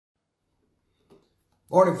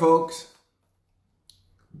Morning, folks.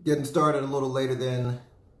 Getting started a little later than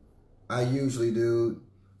I usually do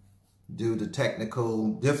due to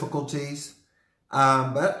technical difficulties.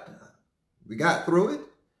 But we got through it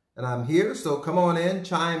and I'm here. So come on in,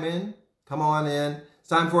 chime in, come on in. It's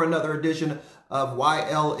time for another edition of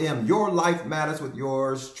YLM. Your Life Matters with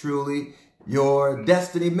yours truly, your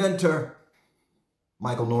destiny mentor,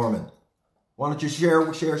 Michael Norman. Why don't you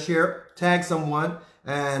share, tag someone,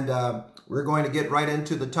 and we're going to get right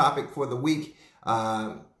into the topic for the week.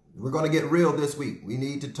 We're going to get real this week. We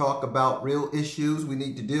need to talk about real issues. We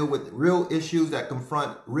need to deal with real issues that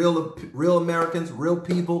confront real Americans, real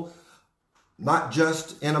people, not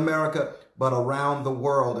just in America, but around the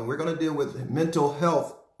world. And we're going to deal with mental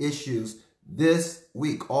health issues this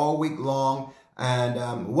week, all week long.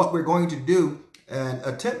 And what we're going to do and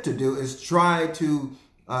attempt to do is try to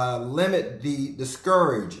limit the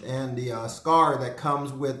scourge and the scar that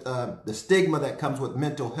comes with the stigma that comes with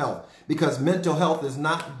mental health, because mental health is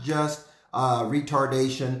not just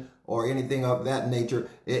retardation or anything of that nature.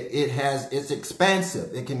 It's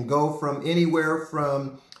expansive. It can go from anywhere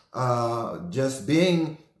from just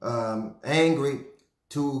being angry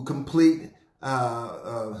to complete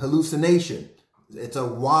hallucination. It's a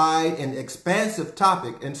wide and expansive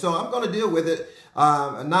topic, and so I'm going to deal with it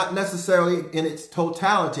not necessarily in its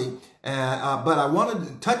totality, but I wanted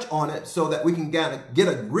to touch on it so that we can get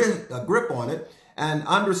a grip on it and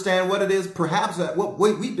understand what it is, perhaps that what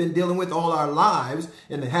we've been dealing with all our lives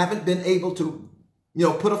and haven't been able to,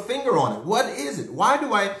 put a finger on it. What is it? Why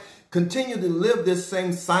do I continue to live this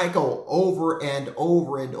same cycle over and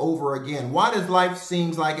over and over again? Why does life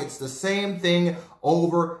seem like it's the same thing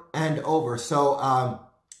over and over? So,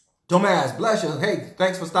 Tomas, bless you. Hey,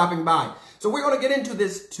 thanks for stopping by. So we're going to get into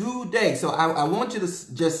this today. So I want you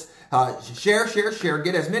to just share,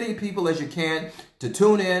 get as many people as you can to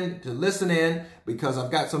tune in, to listen in, because I've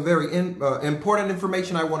got some very important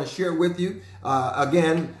information I want to share with you.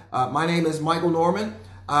 Again, my name is Michael Norman.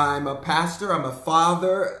 I'm a pastor, I'm a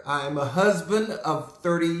father, I'm a husband of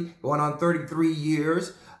 30, going on 33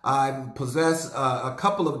 years. I possess a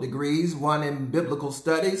couple of degrees, one in biblical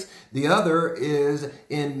studies, the other is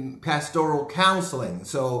in pastoral counseling.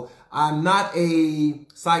 So I'm not a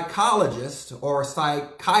psychologist or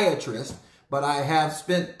psychiatrist, but I have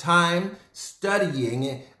spent time studying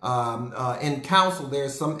in counsel.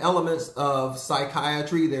 There's some elements of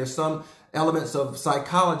psychiatry, there's some elements of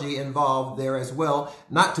psychology involved there as well,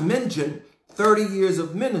 not to mention 30 years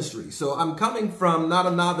of ministry. So I'm coming from not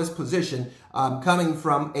a novice position. I'm coming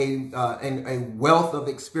from a wealth of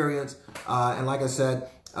experience. And like I said,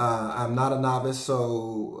 I'm not a novice.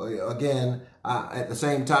 So again, at the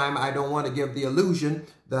same time, I don't want to give the illusion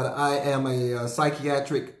that I am a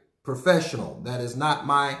psychiatric professional. That is not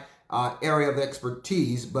my area of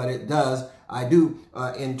expertise, but I do,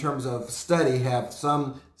 in terms of study, have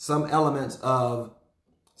some elements of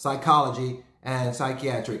psychology and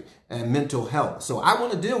psychiatric and mental health. So I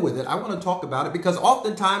want to deal with it. I want to talk about it because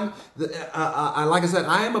oftentimes, like I said,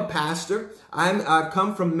 I am a pastor. I've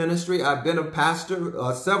come from ministry. I've been a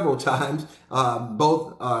pastor several times,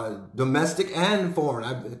 both domestic and foreign.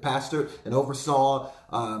 I've pastored and oversaw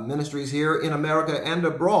ministries here in America and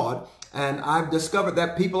abroad. And I've discovered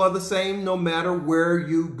that people are the same no matter where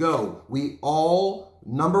you go. We all,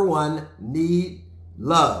 number one, need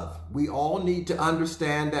love. We all need to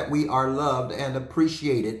understand that we are loved and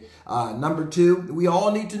appreciated. Number two, we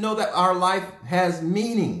all need to know that our life has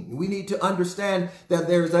meaning. We need to understand that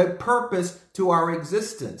there's a purpose to our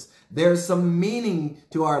existence. There's some meaning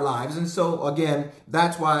to our lives. And so, again,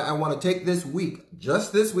 that's why I want to take this week,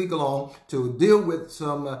 just this week alone, to deal with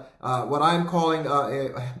some, what I'm calling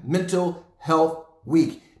a mental health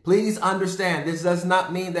week. Please understand, this does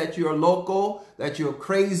not mean that you're local, that you're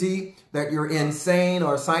crazy, that you're insane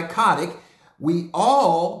or psychotic. We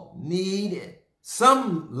all need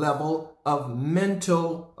some level of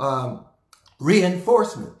mental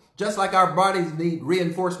reinforcement. Just like our bodies need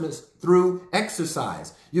reinforcements through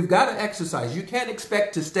exercise. You've got to exercise. You can't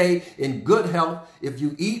expect to stay in good health if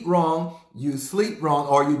you eat wrong, you sleep wrong,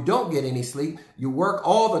 or you don't get any sleep. You work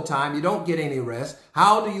all the time. You don't get any rest.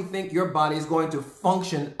 How do you think your body is going to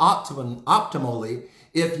function optimally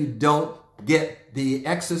if you don't get the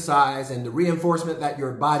exercise and the reinforcement that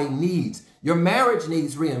your body needs? Your marriage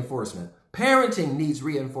needs reinforcement. Parenting needs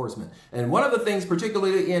reinforcement. And one of the things,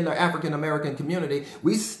 particularly in the African American community,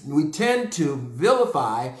 we tend to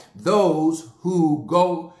vilify those who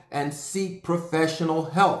go and seek professional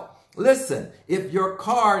help. Listen, if your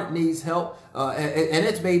car needs help, and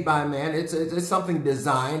it's made by man, it's something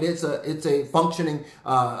designed, it's a functioning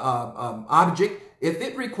object, if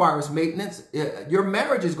it requires maintenance, your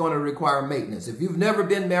marriage is going to require maintenance. If you've never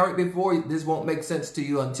been married before, this won't make sense to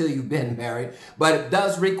you until you've been married, but it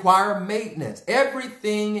does require maintenance.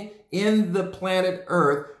 Everything in the planet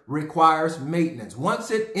Earth requires maintenance.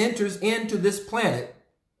 Once it enters into this planet,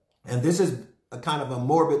 and this is a kind of a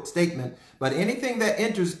morbid statement, but anything that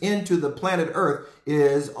enters into the planet Earth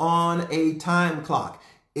is on a time clock.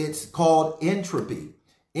 It's called entropy.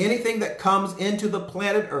 Anything that comes into the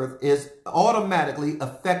planet Earth is automatically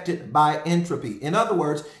affected by entropy. In other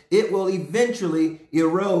words, it will eventually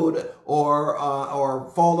erode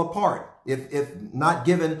or fall apart if not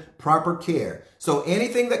given proper care. So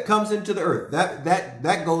anything that comes into the earth,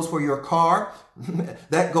 that goes for your car,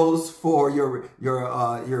 that goes for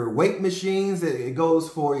your weight machines, it goes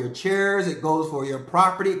for your chairs, it goes for your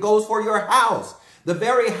property, it goes for your house. The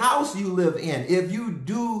very house you live in, if you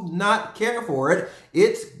do not care for it,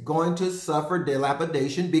 it's going to suffer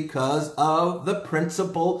dilapidation because of the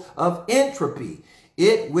principle of entropy.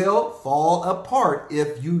 It will fall apart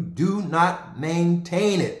if you do not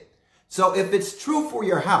maintain it. So if it's true for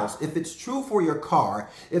your house, if it's true for your car,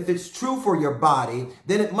 if it's true for your body,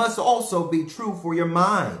 then it must also be true for your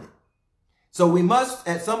mind. So we must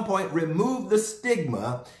at some point remove the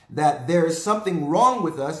stigma that there is something wrong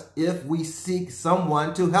with us if we seek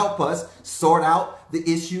someone to help us sort out the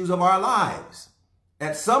issues of our lives.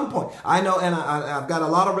 At some point, I know, and I've got a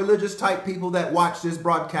lot of religious type people that watch this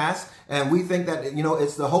broadcast, and we think that, you know,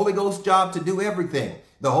 it's the Holy Ghost's job to do everything.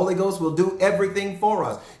 The Holy Ghost will do everything for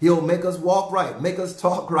us. He'll make us walk right, make us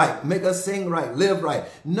talk right, make us sing right, live right.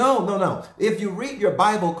 No, no, no. If you read your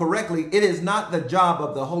Bible correctly, it is not the job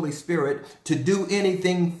of the Holy Spirit to do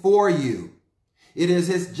anything for you. It is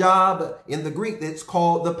his job. In the Greek, it's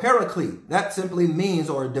called the paraclete. That simply means,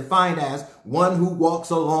 or defined as, one who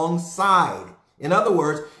walks alongside. In other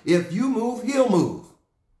words, if you move, he'll move.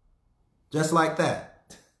 Just like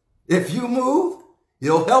that. If you move,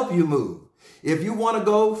 he'll help you move. If you want to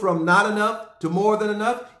go from not enough to more than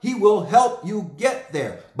enough, he will help you get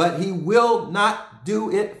there, but he will not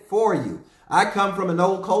do it for you. I come from an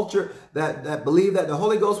old culture that believe that the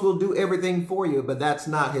Holy Ghost will do everything for you, but that's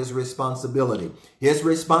not his responsibility. His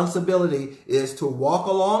responsibility is to walk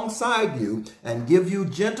alongside you and give you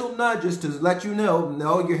gentle nudges to let you know,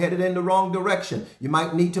 no, you're headed in the wrong direction. You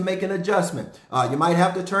might need to make an adjustment. You might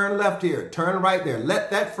have to turn left here, turn right there.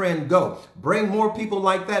 Let that friend go. Bring more people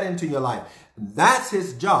like that into your life. That's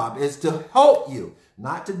his job, is to help you,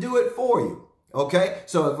 not to do it for you. Okay,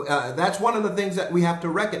 so that's one of the things that we have to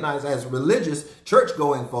recognize as religious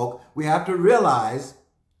church-going folk. We have to realize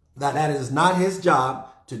that that is not his job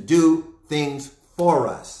to do things for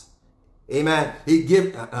us. Amen.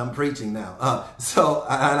 I'm preaching now.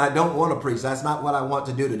 And I don't want to preach. That's not what I want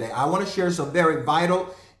to do today. I want to share some very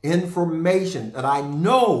vital information that I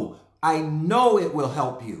know it will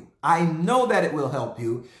help you. I know that it will help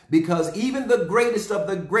you, because even the greatest of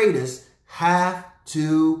the greatest have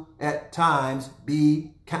to at times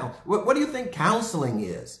be counseled. What do you think counseling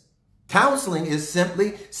is? Counseling is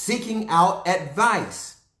simply seeking out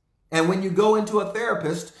advice. And when you go into a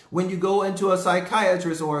therapist, when you go into a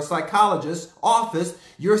psychiatrist or a psychologist's office,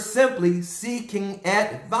 you're simply seeking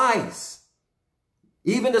advice.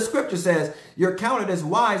 Even the scripture says you're counted as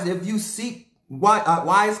wise if you seek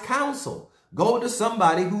wise counsel. Go to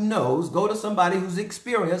somebody who knows, go to somebody who's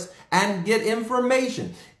experienced, and get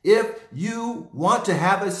information. If you want to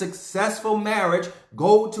have a successful marriage,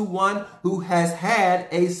 go to one who has had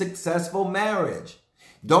a successful marriage.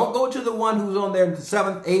 Don't go to the one who's on their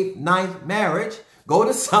 7th, 8th, 9th marriage. Go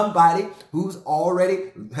to somebody who's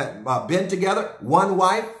already been together, one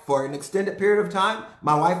wife for an extended period of time.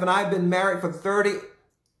 My wife and I have been married for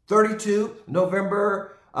 32,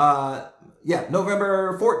 November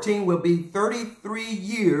 14 will be 33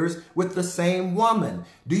 years with the same woman.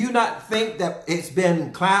 Do you not think that it's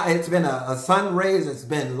been a sun rays, it's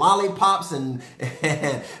been lollipops and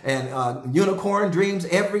unicorn dreams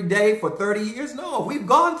every day for 30 years? No, we've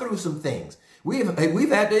gone through some things. We've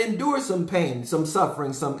had to endure some pain, some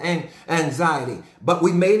suffering, some anxiety, but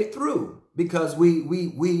we made it through because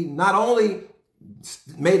we not only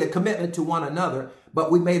made a commitment to one another, but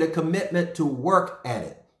we made a commitment to work at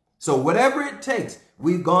it. So whatever it takes,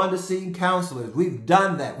 we've gone to see counselors. We've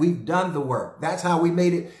done that. We've done the work. That's how we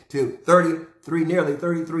made it to nearly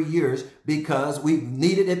 33 years, because we've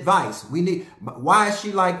needed advice. Why is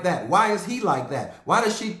she like that? Why is he like that? Why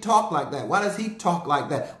does she talk like that? Why does he talk like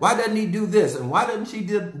that? Why doesn't he do this? And why doesn't she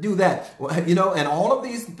do that? You know, and all of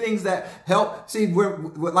these things that help. See, we're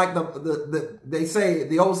like they say,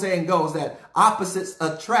 the old saying goes that opposites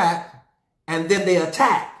attract and then they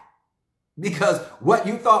attack. Because what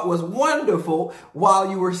you thought was wonderful while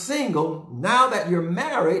you were single, now that you're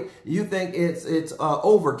married, you think it's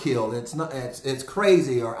overkill. It's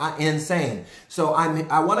crazy or insane. So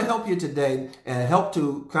I want to help you today and help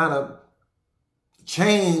to kind of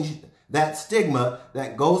change that stigma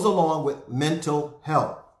that goes along with mental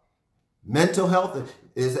health. Mental health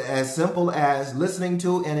is as simple as listening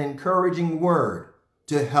to an encouraging word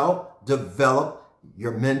to help develop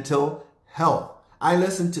your mental health. I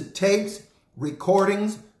listen to tapes,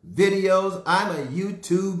 recordings, videos. I'm a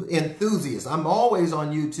YouTube enthusiast. I'm always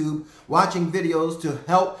on YouTube watching videos to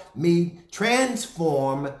help me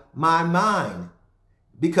transform my mind.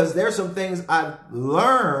 Because there's some things I've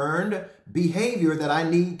learned, behavior that I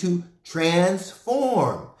need to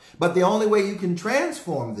transform. But the only way you can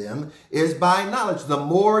transform them is by knowledge. The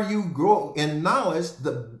more you grow in knowledge,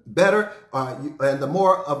 the better and the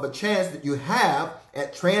more of a chance that you have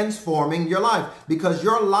at transforming your life. Because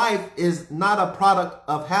your life is not a product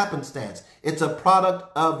of happenstance. It's a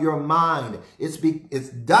product of your mind. It's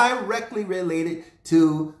directly related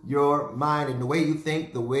to your mind and the way you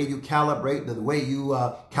think, the way you calibrate, the way you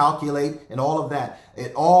calculate, and all of that.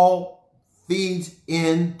 It all feeds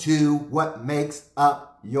into what makes up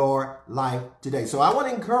your life today. So I want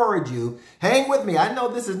to encourage you, hang with me. I know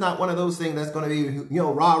this is not one of those things that's going to be,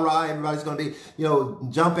 rah-rah. Everybody's going to be,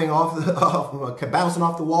 jumping bouncing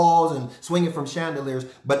off the walls and swinging from chandeliers.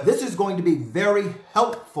 But this is going to be very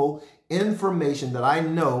helpful information that I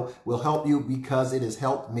know will help you because it has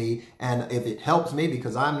helped me. And if it helps me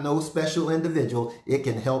because I'm no special individual, it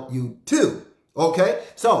can help you too. Okay.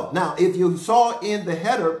 So now if you saw in the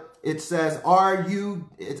header, it says,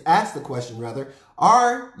 it asks the question rather,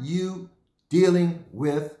 are you dealing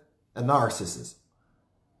with a narcissist?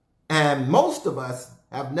 And most of us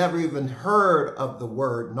have never even heard of the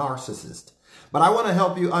word narcissist. But I want to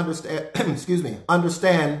help you understand,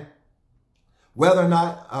 understand whether or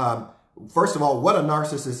not, first of all, what a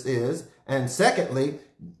narcissist is. And secondly,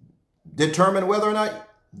 determine whether or not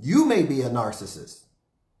you may be a narcissist.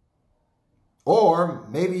 Or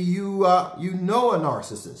maybe you know a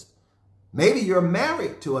narcissist. Maybe you're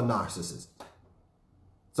married to a narcissist.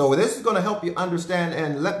 So this is going to help you understand,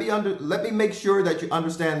 and let me make sure that you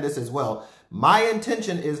understand this as well. My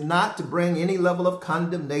intention is not to bring any level of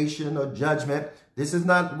condemnation or judgment. This is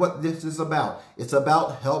not what this is about. It's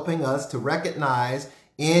about helping us to recognize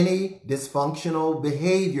any dysfunctional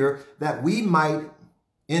behavior that we might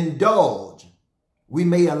indulge, we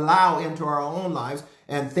may allow into our own lives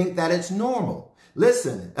and think that it's normal.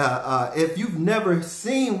 Listen, if you've never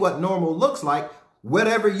seen what normal looks like,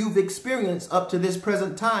 whatever you've experienced up to this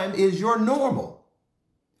present time is your normal.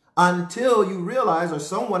 Until you realize or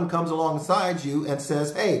someone comes alongside you and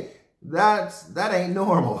says, hey, that ain't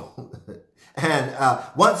normal. And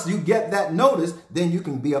once you get that notice, then you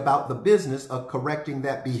can be about the business of correcting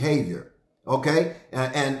that behavior. Okay?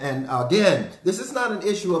 And again, this is not an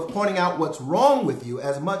issue of pointing out what's wrong with you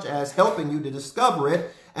as much as helping you to discover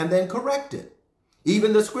it and then correct it.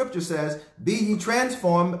 Even the scripture says, be ye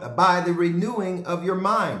transformed by the renewing of your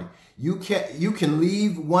mind. You can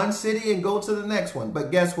leave one city and go to the next one.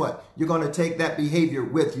 But guess what? You're going to take that behavior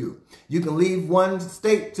with you. You can leave one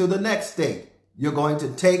state to the next state. You're going to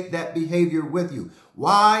take that behavior with you.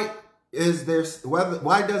 Why does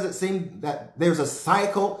it seem that there's a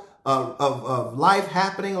cycle of life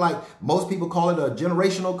happening? Like most people call it a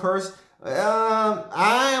generational curse.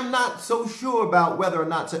 I am not so sure about whether or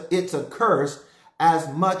not it's a curse as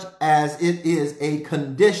much as it is a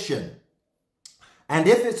condition. And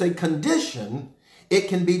if it's a condition, it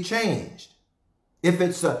can be changed. If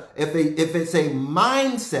it's a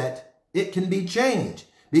mindset, it can be changed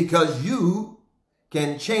because you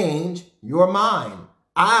can change your mind.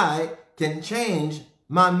 I can change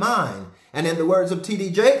my mind. And in the words of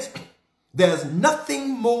T.D. Jakes, there's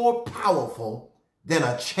nothing more powerful than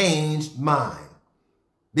a changed mind.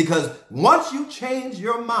 Because once you change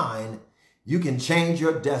your mind, you can change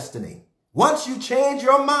your destiny. Once you change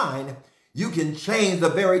your mind, you can change the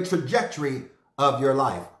very trajectory of your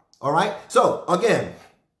life. All right. So again,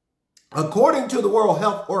 according to the World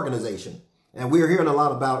Health Organization, and we're hearing a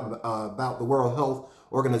lot about the World Health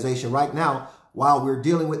Organization right now while we're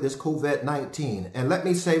dealing with this COVID-19. And let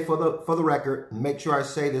me say for the record, make sure I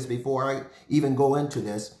say this before I even go into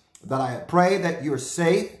this, that I pray that you're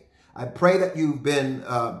safe. I pray that you've been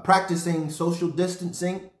practicing social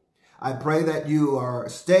distancing. I pray that you are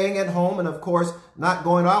staying at home and, of course, not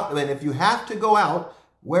going out. And if you have to go out,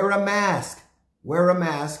 wear a mask. Wear a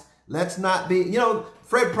mask. Let's not be,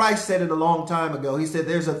 Fred Price said it a long time ago. He said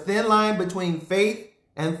there's a thin line between faith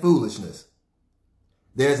and foolishness.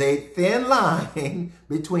 There's a thin line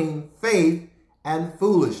between faith and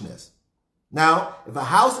foolishness. Now, if a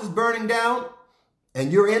house is burning down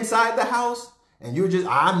and you're inside the house and you're just,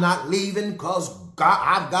 I'm not leaving because God,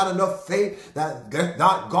 I've got enough faith that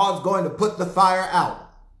God's going to put the fire out.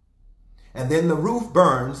 And then the roof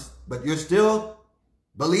burns, but you're still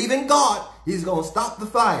believing God, he's going to stop the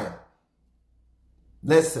fire.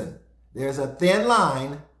 Listen, there's a thin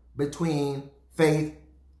line between faith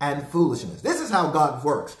and foolishness. This is how God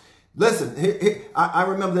works. Listen, I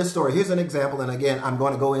remember this story. Here's an example. And again, I'm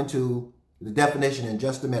going to go into the definition in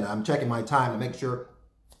just a minute. I'm checking my time to make sure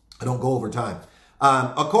I don't go over time.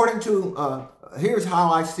 According to, here's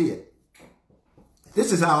how I see it.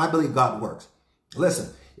 This is how I believe God works. Listen,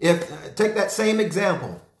 take that same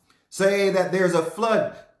example. Say that there's a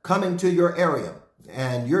flood coming to your area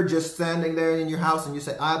and you're just standing there in your house and you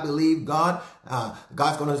say, I believe God,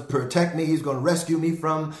 God's going to protect me. He's going to rescue me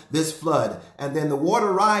from this flood. And then the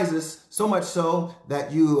water rises so much so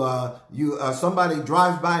that somebody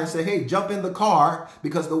drives by and say, hey, jump in the car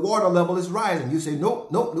because the water level is rising. You say, nope,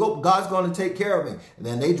 nope, nope, God's going to take care of me. And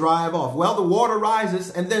then they drive off. Well, the water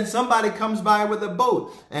rises and then somebody comes by with a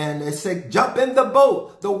boat and they say, jump in the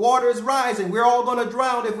boat. The water is rising. We're all going to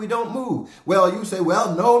drown if we don't move. Well, you say,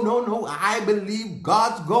 well, no, no, no. I believe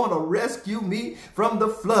God's going to rescue me from the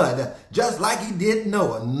flood just like he did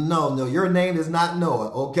Noah. No, no, your name is not Noah,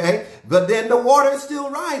 okay? But then the water is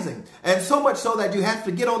still rising. And so much so that you have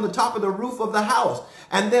to get on the top of the roof of the house.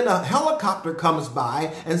 And then a helicopter comes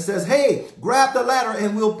by and says, hey, grab the ladder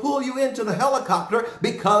and we'll pull you into the helicopter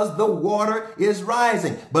because the water is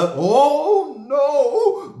rising. But oh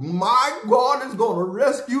no, my God is going to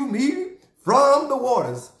rescue me from the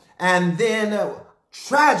waters. And then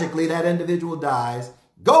tragically, that individual dies,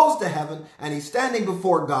 goes to heaven, and he's standing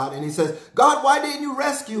before God, and he says, God, why didn't you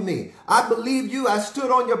rescue me? I believed you. I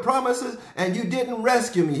stood on your promises, and you didn't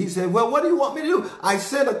rescue me. He said, well, what do you want me to do? I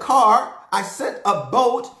sent a car, I sent a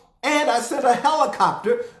boat, and I sent a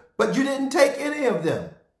helicopter, but you didn't take any of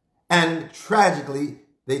them. And tragically,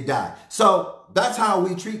 they die. So that's how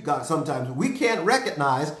we treat God sometimes. We can't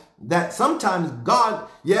recognize that sometimes God,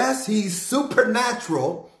 yes, he's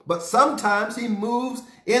supernatural, but sometimes he moves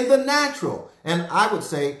in the natural. And I would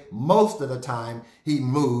say most of the time he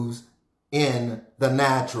moves in the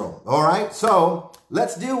natural. All right. So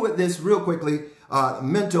let's deal with this real quickly.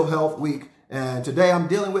 Mental Health Week. And today I'm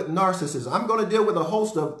dealing with narcissism. I'm going to deal with a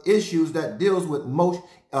host of issues that deals with most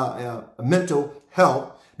mental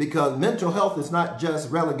health, because mental health is not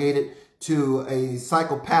just relegated to a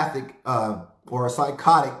psychopathic or a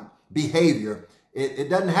psychotic behavior. It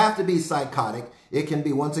doesn't have to be psychotic. It can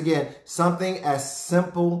be, once again, something as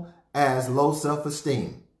simple as low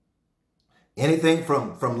self-esteem. Anything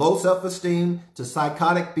from low self-esteem to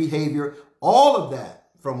psychotic behavior, all of that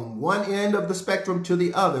from one end of the spectrum to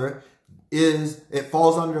the other it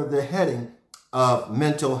falls under the heading of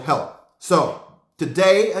mental health. So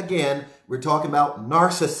today, again, we're talking about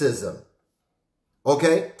narcissism.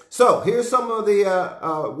 Okay, so here's some of the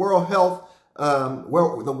World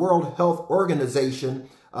Health Organization,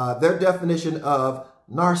 their definition of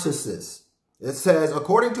narcissist. It says,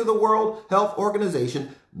 according to the World Health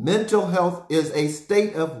Organization, mental health is a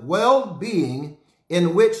state of well-being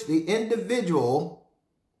in which the individual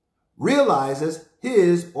realizes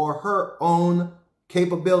his or her own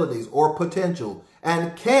capabilities or potential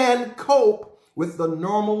and can cope with the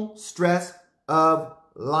normal stress of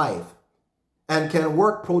life and can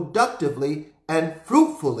work productively and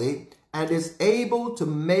fruitfully and is able to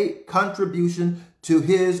make contribution to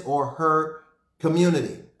his or her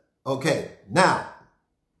community. Okay, now,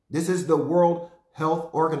 this is the World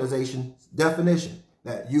Health Organization's definition.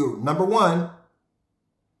 That number one,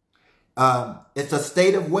 it's a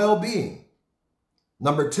state of well-being.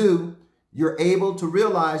 Number two, you're able to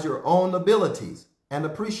realize your own abilities and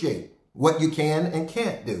appreciate what you can and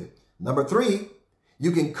can't do. Number three, you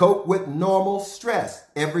can cope with normal stress,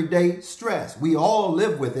 everyday stress. We all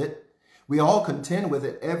live with it. We all contend with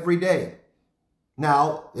it every day.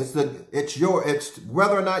 Now, it's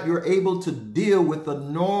whether or not you're able to deal with the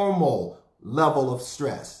normal level of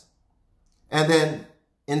stress. And then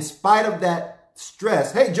in spite of that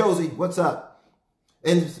stress, hey, Josie, what's up?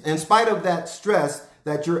 In spite of that stress,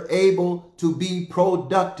 that you're able to be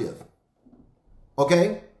productive,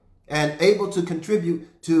 okay? And able to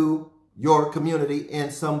contribute to your community in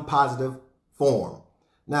some positive form.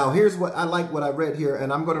 Now, here's what I read here,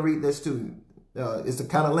 and I'm going to read this too. It's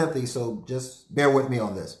kind of lengthy, so just bear with me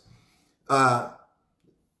on this. The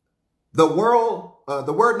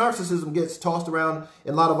word narcissism gets tossed around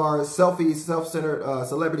in a lot of our selfie, self-centered,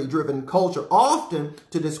 celebrity-driven culture, often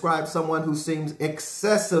to describe someone who seems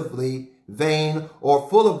excessively vain or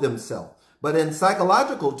full of themselves. But in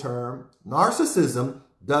psychological term, narcissism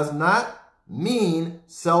does not mean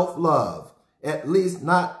self-love, at least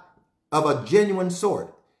not of a genuine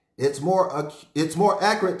sort. It's more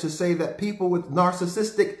accurate to say that people with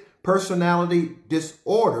narcissistic personality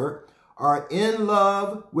disorder are in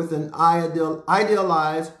love with an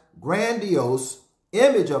idealized, grandiose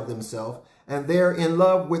image of themselves, and they're in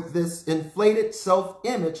love with this inflated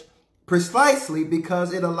self-image precisely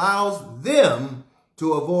because it allows them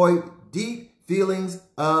to avoid deep feelings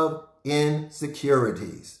of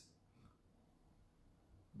insecurities.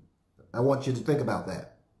 I want you to think about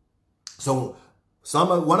that. So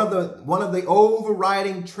one of the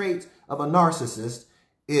overriding traits of a narcissist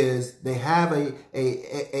is they have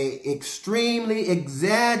a extremely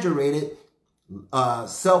exaggerated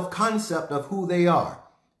self-concept of who they are.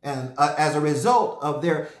 And as a result of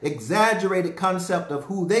their exaggerated concept of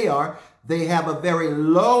who they are, they have a very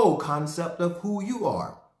low concept of who you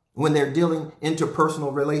are when they're dealing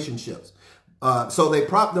interpersonal relationships. So they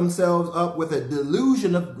prop themselves up with a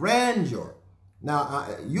delusion of grandeur. Now,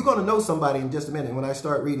 you're going to know somebody in just a minute when I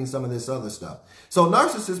start reading some of this other stuff. So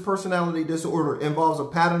narcissist personality disorder involves a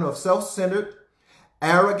pattern of self-centered,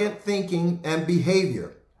 arrogant thinking and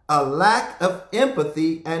behavior, a lack of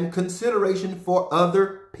empathy and consideration for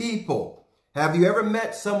other people. Have you ever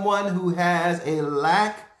met someone who has a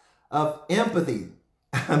lack of empathy?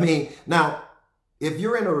 I mean, now, if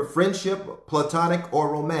you're in a friendship, platonic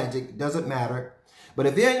or romantic, doesn't matter. But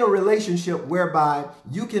if you're in a relationship whereby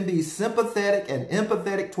you can be sympathetic and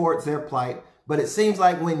empathetic towards their plight, but it seems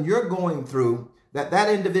like when you're going through that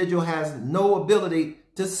individual has no ability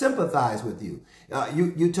to sympathize with you.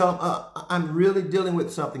 You tell them, I'm really dealing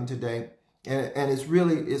with something today, and it's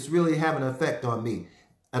really having an effect on me.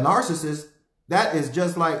 A narcissist, that is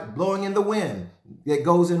just like blowing in the wind. It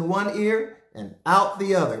goes in one ear and out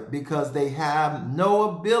the other because they have no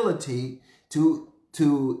ability to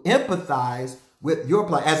empathize with your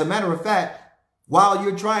plight. As a matter of fact, while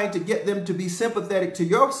you're trying to get them to be sympathetic to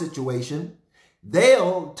your situation,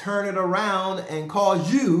 they'll turn it around and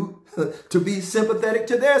cause you to be sympathetic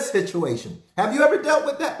to their situation. Have you ever dealt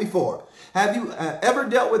with that before? Have you ever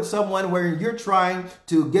dealt with someone where you're trying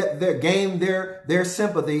to gain their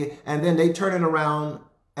sympathy, and then they turn it around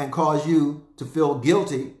and cause you to feel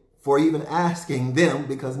guilty for even asking them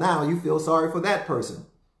because now you feel sorry for that person?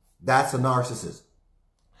 That's a narcissist.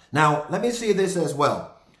 Now, let me see this as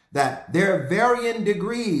well, that there are varying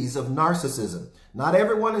degrees of narcissism. Not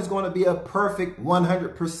everyone is going to be a perfect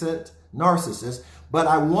 100% narcissist, but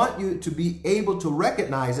I want you to be able to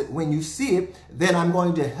recognize it. When you see it, then I'm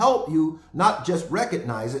going to help you not just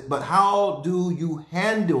recognize it, but how do you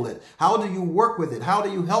handle it? How do you work with it? How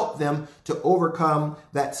do you help them to overcome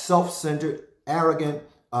that self-centered, arrogant,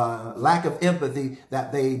 lack of empathy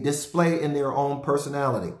that they display in their own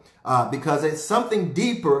personality? Because it's something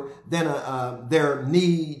deeper than their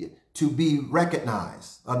need to be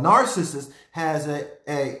recognized. A narcissist has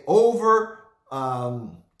a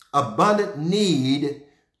abundant need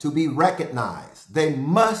to be recognized. They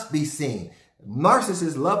must be seen.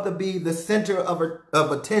 Narcissists love to be the center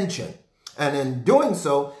of attention. And in doing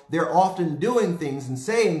so, they're often doing things and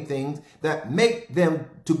saying things that make them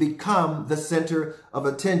to become the center of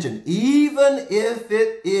attention, even if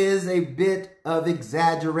it is a bit of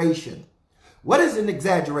exaggeration. What is an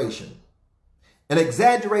exaggeration? An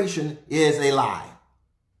exaggeration is a lie.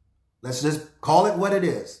 Let's just call it what it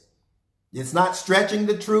is. It's not stretching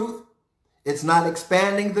the truth. It's not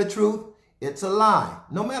expanding the truth. It's a lie.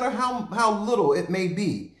 No matter how little it may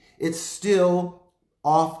be, it's still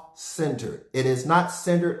off-centered. It is not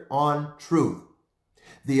centered on truth.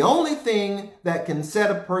 The only thing that can set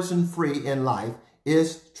a person free in life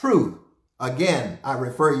is truth. Again, I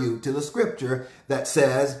refer you to the scripture that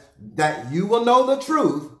says that you will know the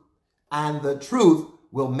truth and the truth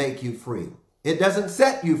will make you free. It doesn't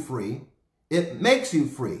set you free. It makes you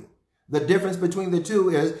free. The difference between the two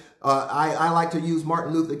is, I like to use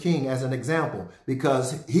Martin Luther King as an example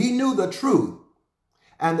because he knew the truth,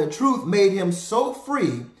 and the truth made him so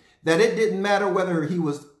free that it didn't matter whether he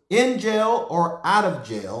was in jail or out of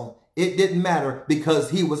jail. It didn't matter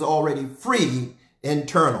because he was already free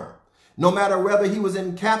internal. No matter whether he was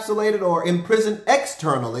encapsulated or imprisoned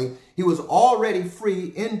externally, he was already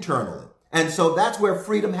free internally. And so that's where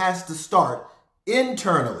freedom has to start,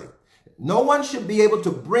 internally. No one should be able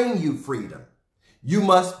to bring you freedom. You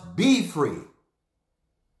must be free.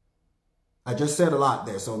 I just said a lot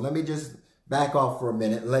there, so let me just back off for a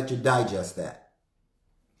minute and let you digest that.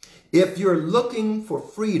 If you're looking for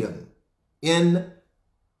freedom in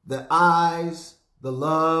the eyes, the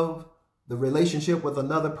love, the relationship with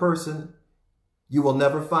another person, you will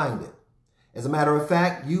never find it. As a matter of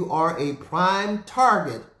fact, you are a prime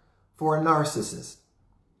target for a narcissist.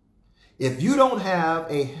 If you don't have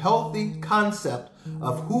a healthy concept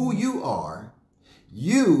of who you are,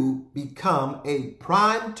 you become a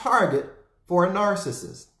prime target for a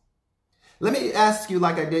narcissist. Let me ask you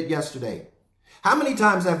like I did yesterday. How many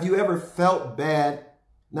times have you ever felt bad?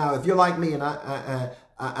 Now, if you're like me, and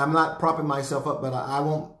I'm not propping myself up, but I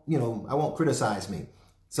won't criticize me.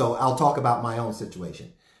 So I'll talk about my own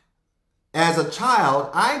situation. As a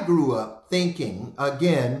child, I grew up thinking,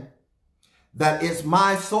 again, that it's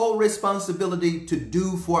my sole responsibility to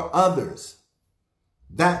do for others,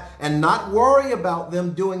 and not worry about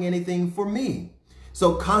them doing anything for me.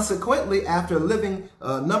 So consequently, after living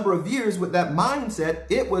a number of years with that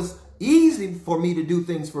mindset, it was easy for me to do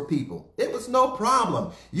things for people. It was no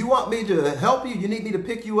problem. You want me to help you? You need me to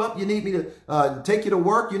pick you up? You need me to take you to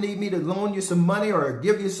work? You need me to loan you some money or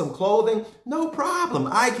give you some clothing? No problem.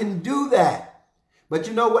 I can do that. But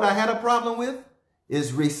you know what I had a problem with?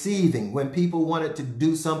 Is receiving, when people wanted to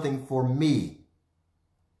do something for me.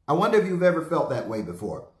 I wonder if you've ever felt that way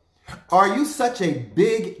before. Are you such a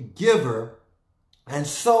big giver and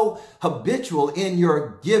so habitual in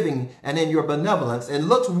your giving and in your benevolence? It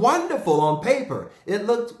looks wonderful on paper. It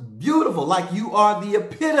looks beautiful, like you are the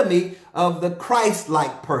epitome of the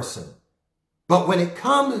Christ-like person. But when it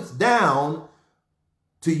comes down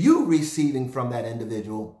to you receiving from that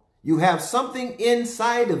individual, you have something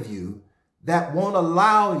inside of you that won't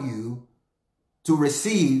allow you to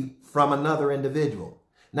receive from another individual.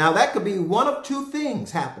 Now, that could be one of two things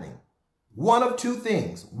happening. One of two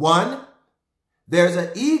things. One, there's an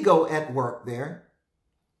ego at work there.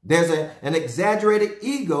 There's an exaggerated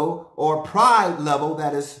ego or pride level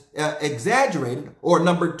that is exaggerated. Or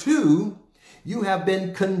number two, you have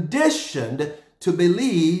been conditioned to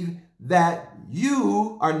believe that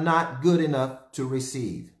you are not good enough to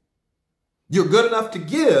receive. You're good enough to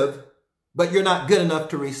give, but you're not good enough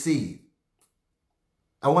to receive.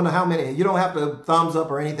 I wonder how many. You don't have to thumbs up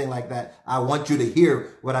or anything like that. I want you to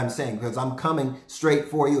hear what I'm saying, because I'm coming straight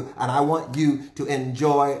for you, and I want you to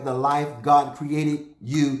enjoy the life God created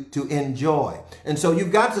you to enjoy. And so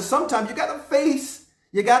sometimes you got to face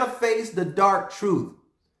the dark truth,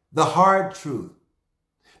 the hard truth,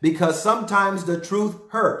 because sometimes the truth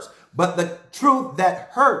hurts. But the truth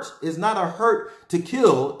that hurts is not a hurt to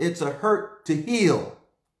kill, it's a hurt to heal.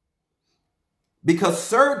 Because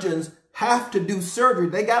surgeons have to do surgery.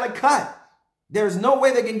 They got to cut. There's no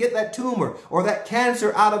way they can get that tumor or that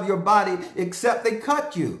cancer out of your body except they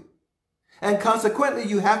cut you. And consequently,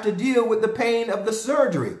 you have to deal with the pain of the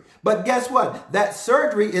surgery. But guess what? That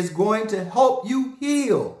surgery is going to help you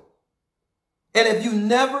heal. And if you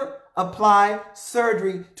never apply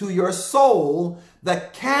surgery to your soul, the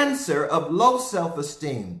cancer of low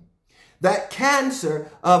self-esteem, that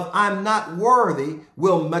cancer of I'm not worthy,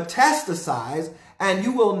 will metastasize, and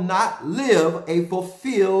you will not live a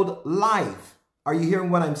fulfilled life. Are you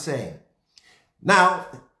hearing what I'm saying? Now,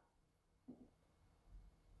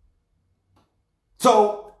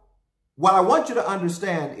 so what I want you to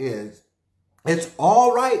understand is it's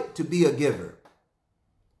all right to be a giver.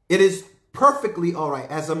 It is perfectly all right.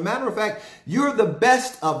 As a matter of fact, you're the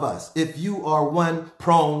best of us if you are one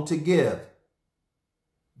prone to give.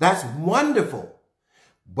 That's wonderful.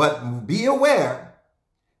 But be aware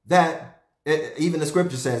that even the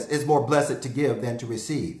scripture says it's more blessed to give than to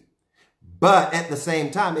receive. But at the same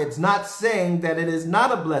time, it's not saying that it is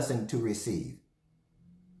not a blessing to receive.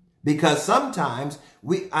 Because sometimes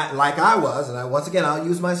like I was, and once again, I'll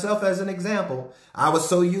use myself as an example. I was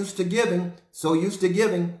so used to giving,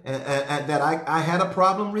 and that I had a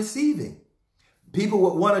problem receiving. People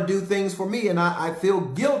would want to do things for me, and I feel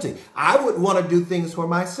guilty. I would want to do things for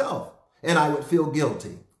myself, and I would feel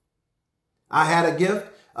guilty. I had a gift.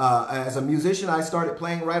 As a musician, I started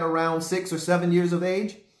playing right around 6 or 7 years of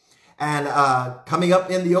age. And coming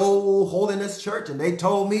up in the old holiness church, and they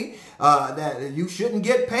told me that you shouldn't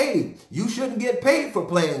get paid. You shouldn't get paid for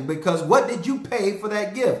playing, because what did you pay for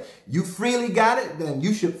that gift? You freely got it, then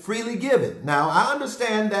you should freely give it. Now, I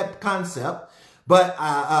understand that concept, but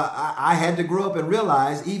I had to grow up and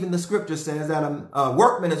realize even the scripture says that a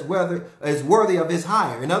workman is worthy of his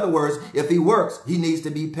hire. In other words, if he works, he needs to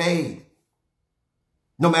be paid,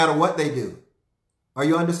 no matter what they do. Are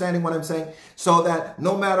you understanding what I'm saying? So that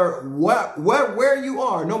no matter where you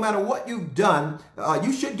are, no matter what you've done,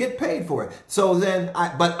 you should get paid for it. So then,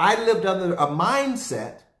 but I lived under a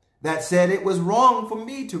mindset that said it was wrong for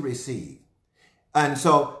me to receive. And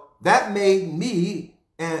so that made me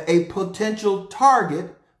a potential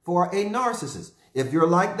target for a narcissist. If you're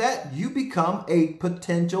like that, you become a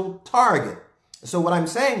potential target. So what I'm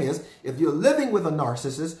saying is, if you're living with a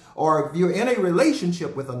narcissist, or if you're in a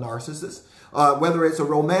relationship with a narcissist, whether it's a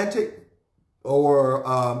romantic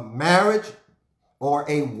or marriage or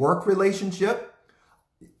a work relationship.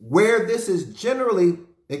 Where this is generally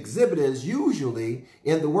exhibited is usually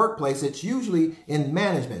in the workplace. It's usually in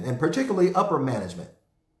management, and particularly upper management,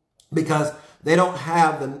 because they don't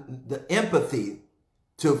have the empathy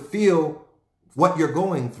to feel what you're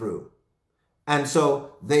going through. And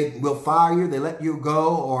so they will fire you, they let you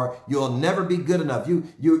go, or you'll never be good enough.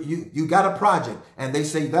 You got a project, and they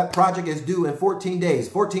say that project is due in 14 days.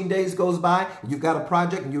 14 days goes by, you've got a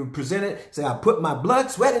project, and you present it, say, I put my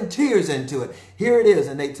blood, sweat, and tears into it. Here it is.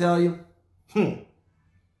 And they tell you,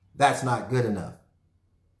 that's not good enough.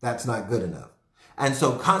 That's not good enough. And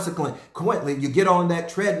so consequently, you get on that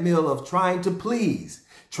treadmill of trying to please,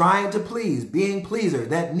 being pleaser,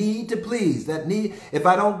 that need to please, that need. If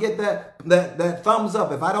I don't get that thumbs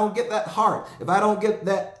up, if I don't get that heart, if I don't get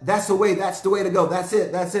that, that's the way to go. That's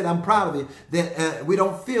it. I'm proud of you. Then we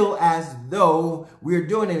don't feel as though we're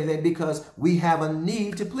doing anything because we have a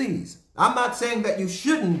need to please. I'm not saying that you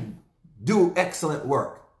shouldn't do excellent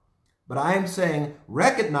work, but I am saying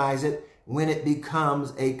recognize it when it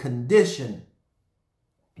becomes a condition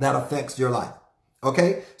that affects your life.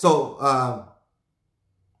 Okay, so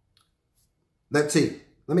let's see.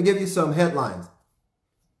 Let me give you some headlines.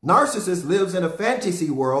 Narcissist lives in a fantasy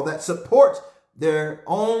world that supports their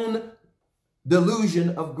own delusion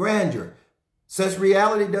of grandeur. Since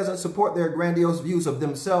reality doesn't support their grandiose views of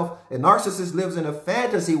themselves, a narcissist lives in a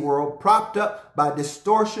fantasy world propped up by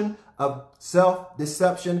distortion of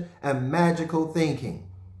self-deception and magical thinking.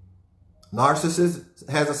 Narcissist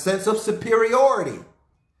has a sense of superiority,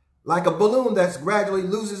 like a balloon that gradually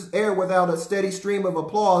loses air without a steady stream of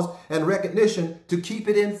applause and recognition to keep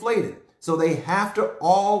it inflated. So they have to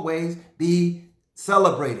always be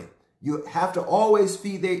celebrated. You have to always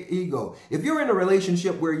feed their ego. If you're in a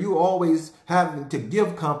relationship where you always having to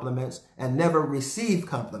give compliments and never receive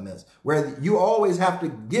compliments, where you always have to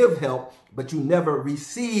give help, but you never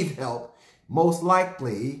receive help, most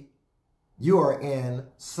likely you are in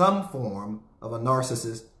some form of a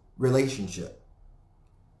narcissist relationship.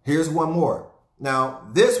 Here's one more. Now,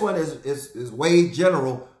 this one is way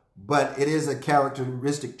general, but it is a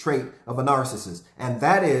characteristic trait of a narcissist. And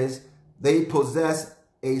that is they possess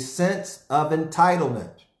a sense of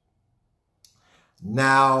entitlement.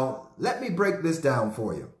 Now, let me break this down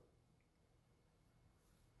for you.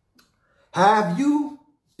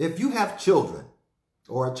 If you have children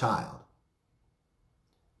or a child,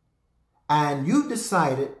 and you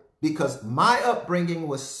decided, because my upbringing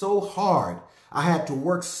was so hard, I had to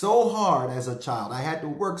work so hard as a child. I had to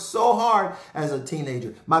work so hard as a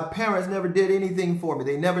teenager. My parents never did anything for me.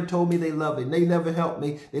 They never told me they loved me. They never helped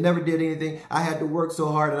me. They never did anything. I had to work so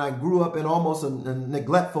hard, and I grew up in almost a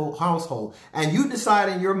neglectful household. And you decide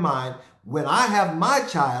in your mind, when I have my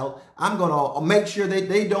child, I'm going to make sure that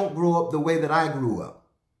they don't grow up the way that I grew up.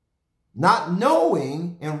 Not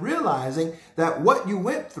knowing and realizing that what you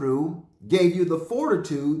went through gave you the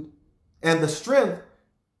fortitude and the strength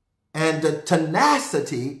and the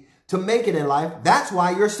tenacity to make it in life. That's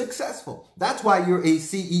why you're successful. That's why you're a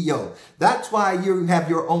CEO. That's why you have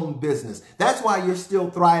your own business. That's why you're still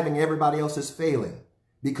thriving. Everybody else is failing,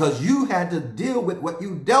 because you had to deal with what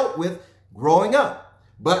you dealt with growing up.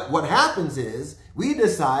 But what happens is we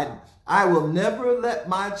decide, I will never let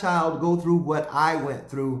my child go through what I went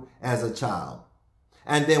through as a child.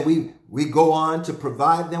 And then we go on to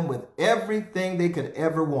provide them with everything they could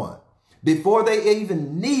ever want. Before they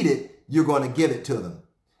even need it, you're going to give it to them.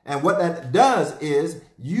 And what that does is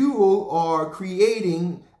you are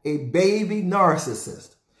creating a baby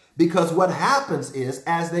narcissist. Because what happens is,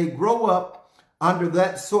 as they grow up under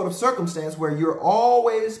that sort of circumstance where you're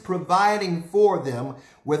always providing for them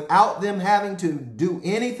without them having to do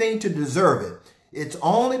anything to deserve it, it's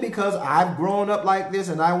only because I've grown up like this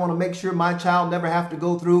and I want to make sure my child never have to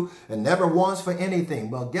go through and never wants for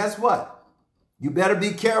anything. Well, guess what? You better be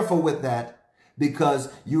careful with that,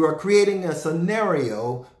 because you are creating a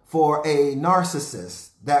scenario for a narcissist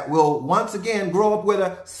that will once again grow up with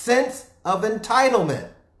a sense of entitlement.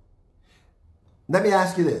 Let me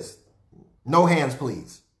ask you this. No hands,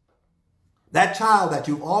 please. That child that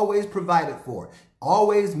you've always provided for,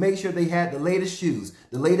 always made sure they had the latest shoes,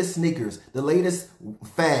 the latest sneakers, the latest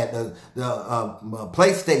fad, the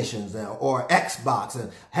PlayStations or Xbox,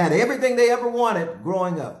 and had everything they ever wanted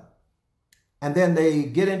growing up. And then they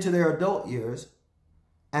get into their adult years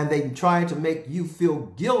and they try to make you feel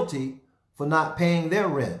guilty for not paying their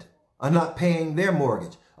rent or not paying their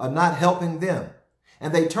mortgage or not helping them.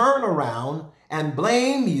 And they turn around and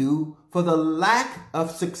blame you for the lack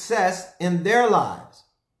of success in their lives.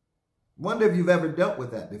 Wonder if you've ever dealt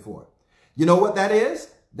with that before. You know what that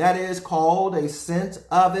is? that is called a sense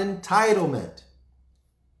of entitlement.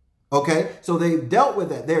 Okay, so they've dealt with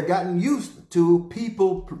that. They've gotten used to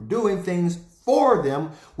people doing things for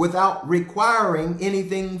them without requiring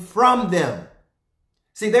anything from them.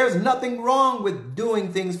 See, there's nothing wrong with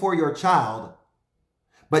doing things for your child,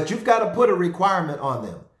 but you've got to put a requirement on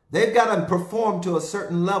them. They've got to perform to a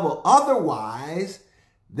certain level. Otherwise,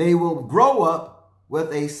 they will grow up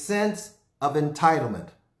with a sense of entitlement.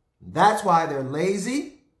 That's why they're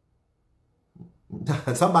lazy.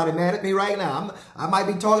 Somebody mad at me right now. I might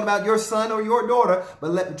be talking about your son or your daughter,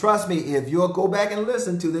 but trust me, if you'll go back and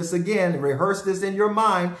listen to this again and rehearse this in your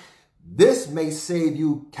mind, this may save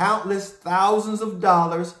you countless thousands of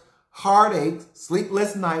dollars, heartache,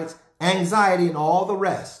 sleepless nights, anxiety, and all the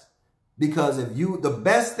rest. Because the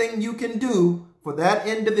best thing you can do for that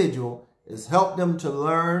individual is help them to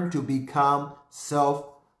learn to become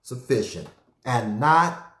self-sufficient and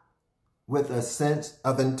not with a sense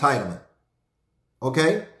of entitlement.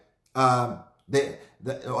 Okay?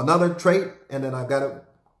 Another trait, and then I've got to,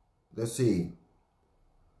 let's see.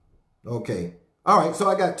 Okay. All right, so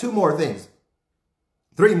I got 2 more things.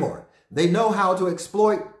 3 more. They know how to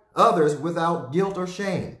exploit others without guilt or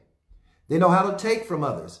shame. They know how to take from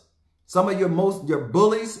others. Some of your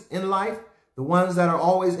bullies in life, the ones that are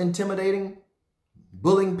always intimidating,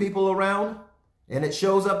 bullying people around, and it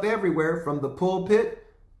shows up everywhere from the pulpit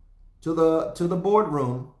to the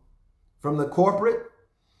boardroom, from the corporate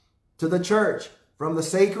to the church, from the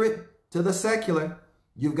sacred to the secular.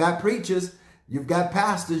 You've got preachers, you've got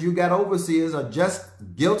pastors, you've got overseers are just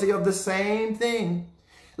guilty of the same thing.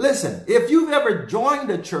 Listen, if you've ever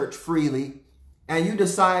joined a church freely and you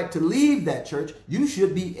decide to leave that church, you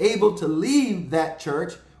should be able to leave that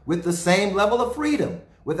church with the same level of freedom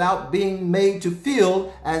without being made to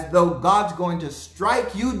feel as though God's going to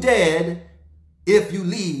strike you dead if you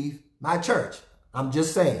leave my church. I'm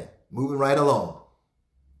just saying. Moving right along.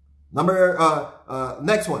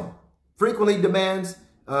 Next one. Frequently demands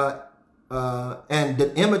and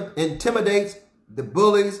intimidates the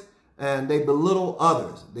bullies, and they belittle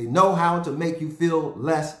others. They know how to make you feel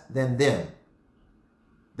less than them.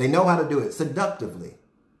 They know how to do it seductively,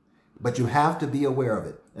 but you have to be aware of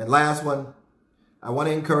it. And last one, I want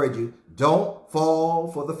to encourage you, don't fall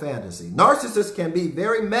for the fantasy. Narcissists can be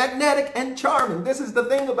very magnetic and charming. This is the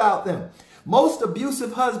thing about them. Most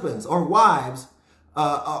abusive husbands or wives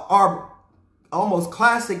are almost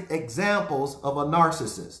classic examples of a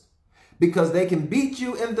narcissist, because they can beat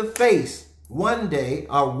you in the face one day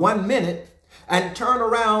or 1 minute and turn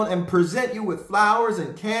around and present you with flowers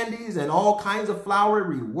and candies and all kinds of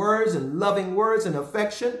flowery words and loving words and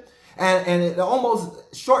affection. And it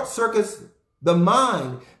almost short circuits the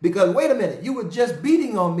mind, because wait a minute, you were just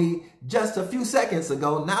beating on me just a few seconds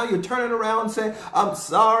ago. Now you're turning around saying, I'm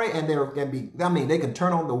sorry. And they can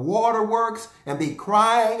turn on the waterworks and be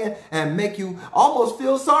crying and make you almost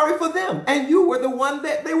feel sorry for them. And you were the one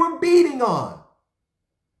that they were beating on.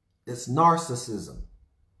 It's narcissism.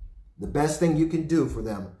 The best thing you can do for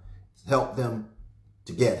them is help them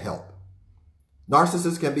to get help.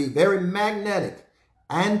 Narcissists can be very magnetic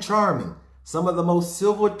and charming. Some of the most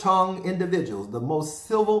silver-tongued individuals, the most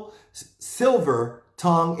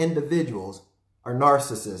silver-tongued individuals are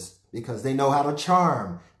narcissists, because they know how to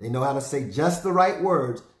charm. They know how to say just the right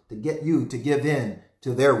words to get you to give in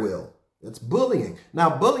to their will. It's bullying.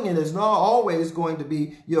 Now, bullying is not always going to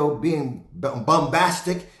be, being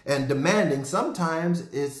bombastic and demanding. Sometimes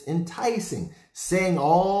it's enticing, saying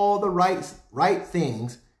all the right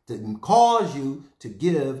things to cause you to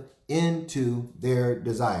give into their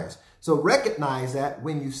desires. So recognize that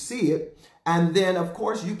when you see it, and then, of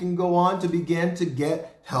course, you can go on to begin to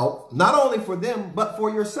get help, not only for them, but for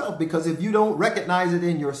yourself. Because if you don't recognize it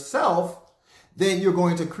in yourself, then you're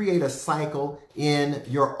going to create a cycle in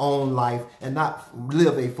your own life and not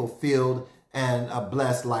live a fulfilled and a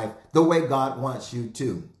blessed life the way God wants you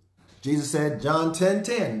to. Jesus said, John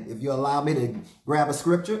 10:10, if you allow me to grab a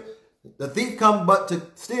scripture, the thief come but to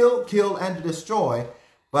steal, kill, and to destroy,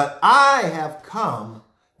 but I have come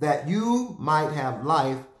that you might have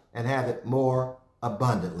life and have it more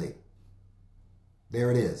abundantly. There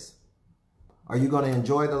it is. Are you going to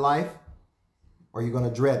enjoy the life, or are you going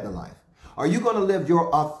to dread the life? Are you going to live your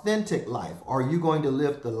authentic life, or are you going to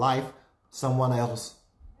live the life someone else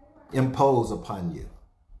imposed upon you?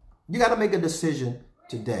 You got to make a decision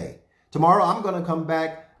today. Tomorrow I'm going to come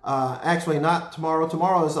back. Actually, not tomorrow.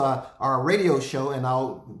 Tomorrow is our radio show, and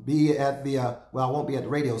I'll be at the, I won't be at the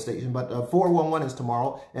radio station, but 411 is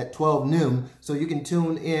tomorrow at 12 noon. So you can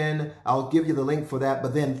tune in. I'll give you the link for that.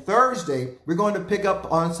 But then Thursday, we're going to pick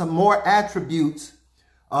up on some more attributes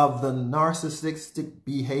of the narcissistic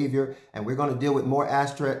behavior, and we're going to deal with more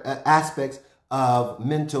aspects of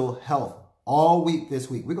mental health all week this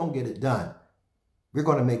week. We're going to get it done. We're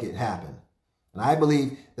going to make it happen. And I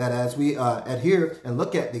believe that as we adhere and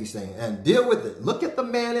look at these things and deal with it, look at the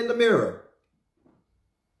man in the mirror.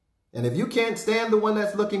 And if you can't stand the one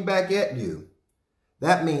that's looking back at you,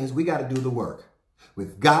 that means we got to do the work.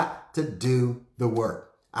 We've got to do the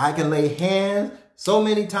work. I can lay hands so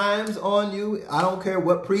many times on you. I don't care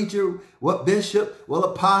what preacher, what bishop, what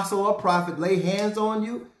apostle or prophet lay hands on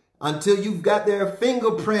you until you've got their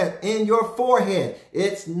fingerprint in your forehead.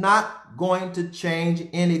 It's not going to change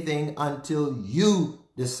anything until you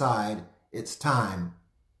decide it's time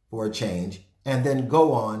for a change and then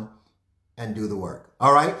go on and do the work.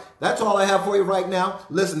 All right. That's all I have for you right now.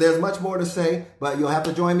 Listen, there's much more to say, but you'll have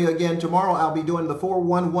to join me again tomorrow. I'll be doing the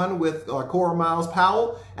 411 with Cora Miles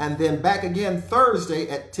Powell, and then back again Thursday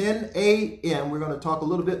at 10 a.m. We're going to talk a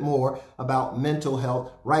little bit more about mental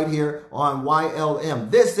health right here on YLM.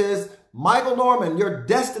 This is Michael Norman, your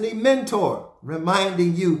destiny mentor,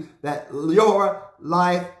 reminding you that your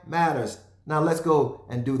life matters. Now let's go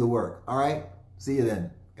and do the work. All right. See you then.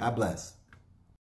 God bless.